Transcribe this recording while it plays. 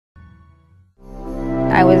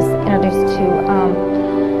I was introduced to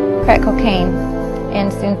crack cocaine,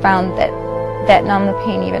 and soon found that that numbed the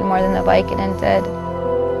pain even more than the Vicodin did.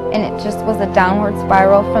 And it just was a downward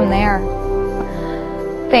spiral from there.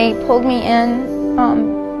 They pulled me in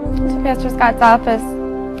to Pastor Scott's office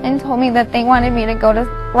and told me that they wanted me to go to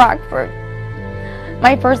Rockford.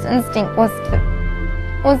 My first instinct was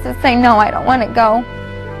to say, no, I don't want to go.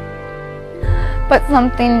 But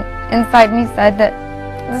something inside me said that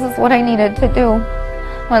this is what I needed to do.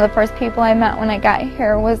 One of the first people I met when I got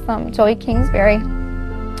here was Joey Kingsbury.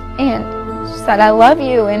 And she said, I love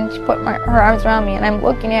you. And she put her arms around me, and I'm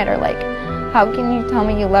looking at her like, how can you tell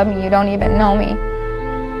me you love me? You don't even know me.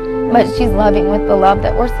 But she's loving with the love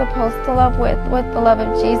that we're supposed to love with the love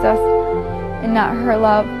of Jesus and not her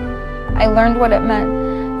love. I learned what it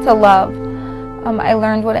meant to love. I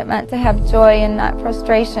learned what it meant to have joy and not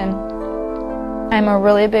frustration. I'm a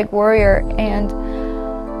really big worrier, and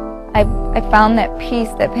I found that peace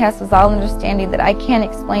that passes all understanding that I can't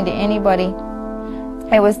explain to anybody.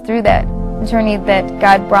 It was through that journey that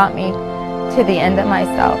God brought me to the end of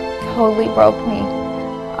myself, totally broke me.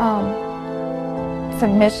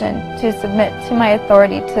 Submission, to submit to my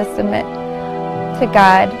authority, to submit to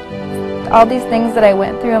God. All these things that I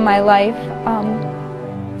went through in my life,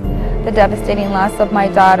 the devastating loss of my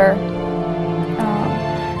daughter,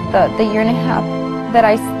 the year and a half that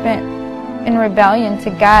I spent in rebellion to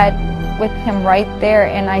God with him right there,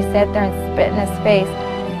 and I sat there and spit in his face.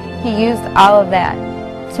 He used all of that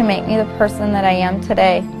to make me the person that I am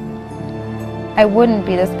today. I wouldn't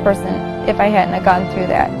be this person if I hadn't gone through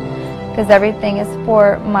that, because everything is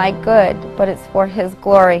for my good, but it's for his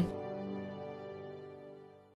glory.